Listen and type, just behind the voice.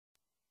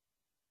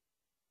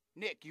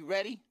Nick, you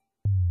ready?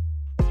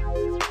 Now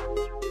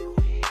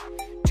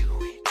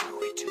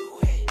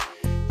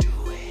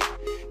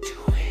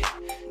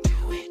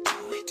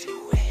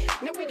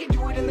we can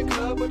do it in the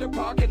club or the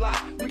parking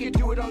lot. We can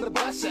do it on the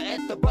bus or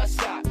at the bus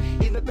stop,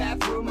 in the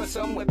bathroom or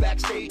somewhere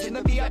backstage, in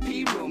the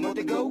VIP room or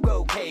the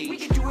go-go cage. We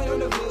can do it on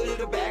the hood or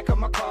the back of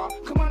my car.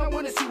 Come on, I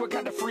wanna see what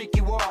kind of freak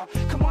you are.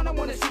 Come on, I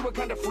wanna see what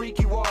kind of freak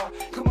you are.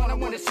 Come on, I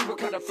wanna see what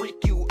kind of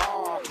freak you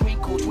are.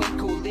 Twinkle,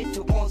 twinkle,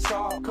 little porn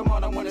star. Come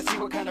on, I wanna see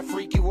what kind of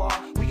freak you are.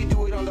 We can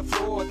do it on the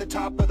floor at the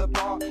top of the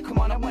bar. Come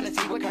on, I wanna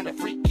see what kind of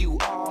freak you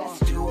are. Let's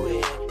do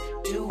it,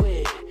 do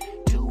it,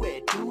 do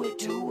it, do it,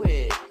 do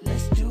it.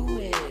 Let's do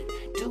it,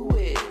 do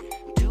it,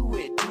 do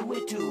it, do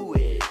it, do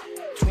it.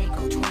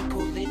 Twinkle,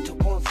 twinkle, little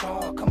porn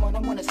star. Come on, I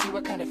wanna see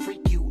what kind of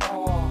freak you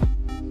are.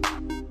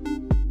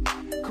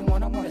 Come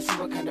on, I wanna see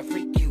what kind of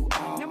freak you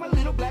are. Now my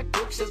little black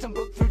book says I'm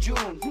booked through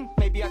June.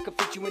 Maybe I could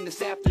fit you in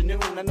this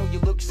afternoon. I know you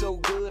look so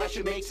good, I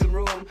should make some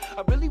room.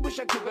 I really wish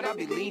I could, but I'll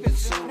be leaving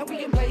soon. Now we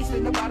can play,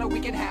 spin the bottle, we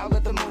can howl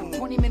at the moon.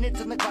 20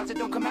 minutes in the closet,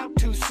 don't come out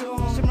too soon.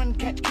 Someone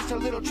catch, kiss, a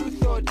little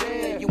truth or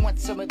dare. You want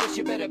some of this,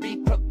 you better be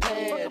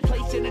prepared. For the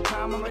place and the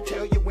time, I'ma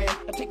tell you when.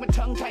 I take my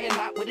tongue, tie a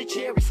knot with a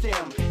cherry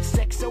stem.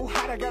 Sex so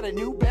hot, I got a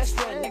new best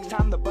friend. Next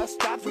time the bus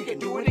stops, we can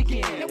do it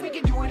again. Now we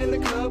can do it in the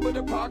club or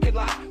the parking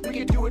lot. We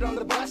can do it on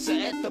the bus or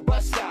at the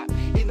bus stop,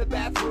 in the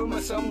bathroom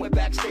or somewhere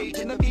backstage,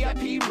 in the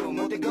VIP room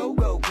or the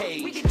go-go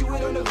cage. We can do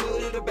it on the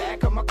hood or the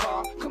back of my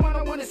car. Come on,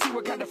 I wanna see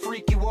what kind of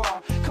freak you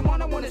are. Come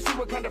on, I wanna see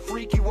what kind of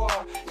freak you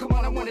are. Come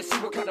on, I wanna see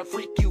what kind of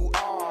freak you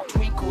are.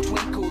 Twinkle,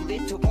 twinkle,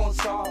 little porn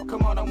star.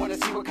 Come on, I wanna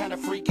see what kind of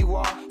freak you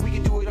are. We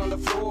can do it on the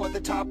floor at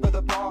the top of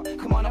the bar.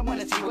 Come on, I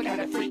wanna see what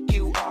kind of freak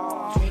you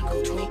are.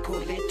 Twinkle, twinkle,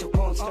 little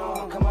porn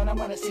star. Come on, I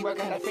wanna see what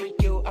kind of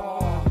freak you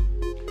are.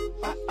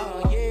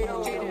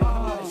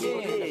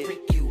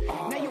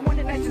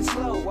 Nice and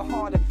slow, or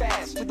hard and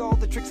fast. With all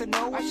the tricks I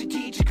know, I should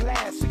teach a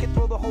class. We can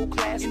throw the whole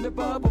class in the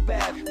bubble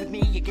bath. With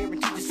me, you're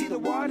guaranteed to see the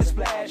water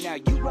splash. Now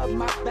you rub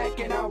my back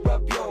and I'll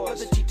rub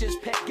yours. The teacher's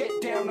pet, get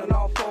down on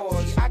all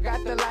fours. See, I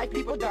got the life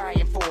people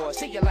dying for.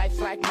 Say your life's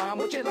like mom,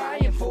 what you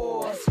lying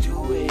for? Let's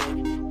do it,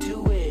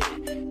 do it,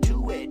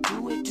 do it,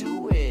 do it,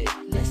 do it.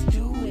 Let's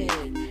do it,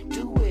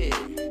 do it,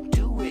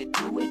 do it,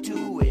 do it,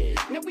 do it.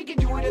 Now we can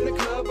do it in the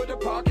club or the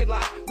parking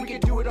lot. We can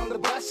do it on the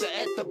bus or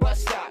at the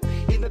bus stop,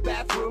 in the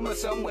bathroom or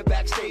somewhere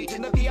backstage,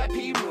 in the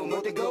VIP room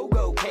or the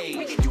go-go cage.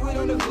 We can do it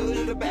on the hood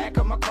or the back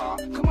of my car.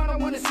 Come on, I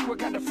wanna see what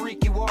kind of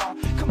freak you are.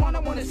 Come on, I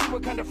wanna see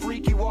what kind of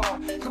freak you are.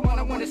 Come on,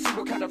 I wanna see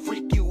what kind of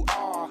freak you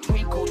are.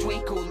 Twinkle,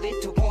 twinkle,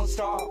 little porn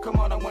star. Come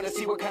on, I wanna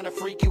see what kind of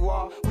freak you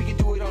are. We can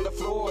do it on the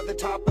floor at the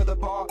top of the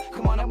bar.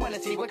 Come on, I wanna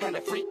see what kind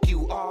of freak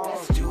you are.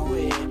 Let's do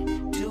it,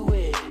 do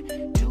it,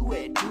 do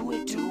it, do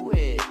it, do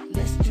it.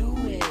 Let's do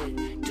it,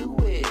 do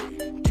it,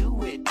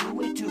 do it,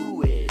 do it,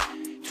 do it.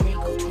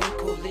 Twinkle,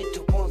 twinkle,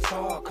 little porn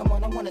star. Come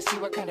on, I wanna see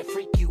what kind of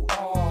freak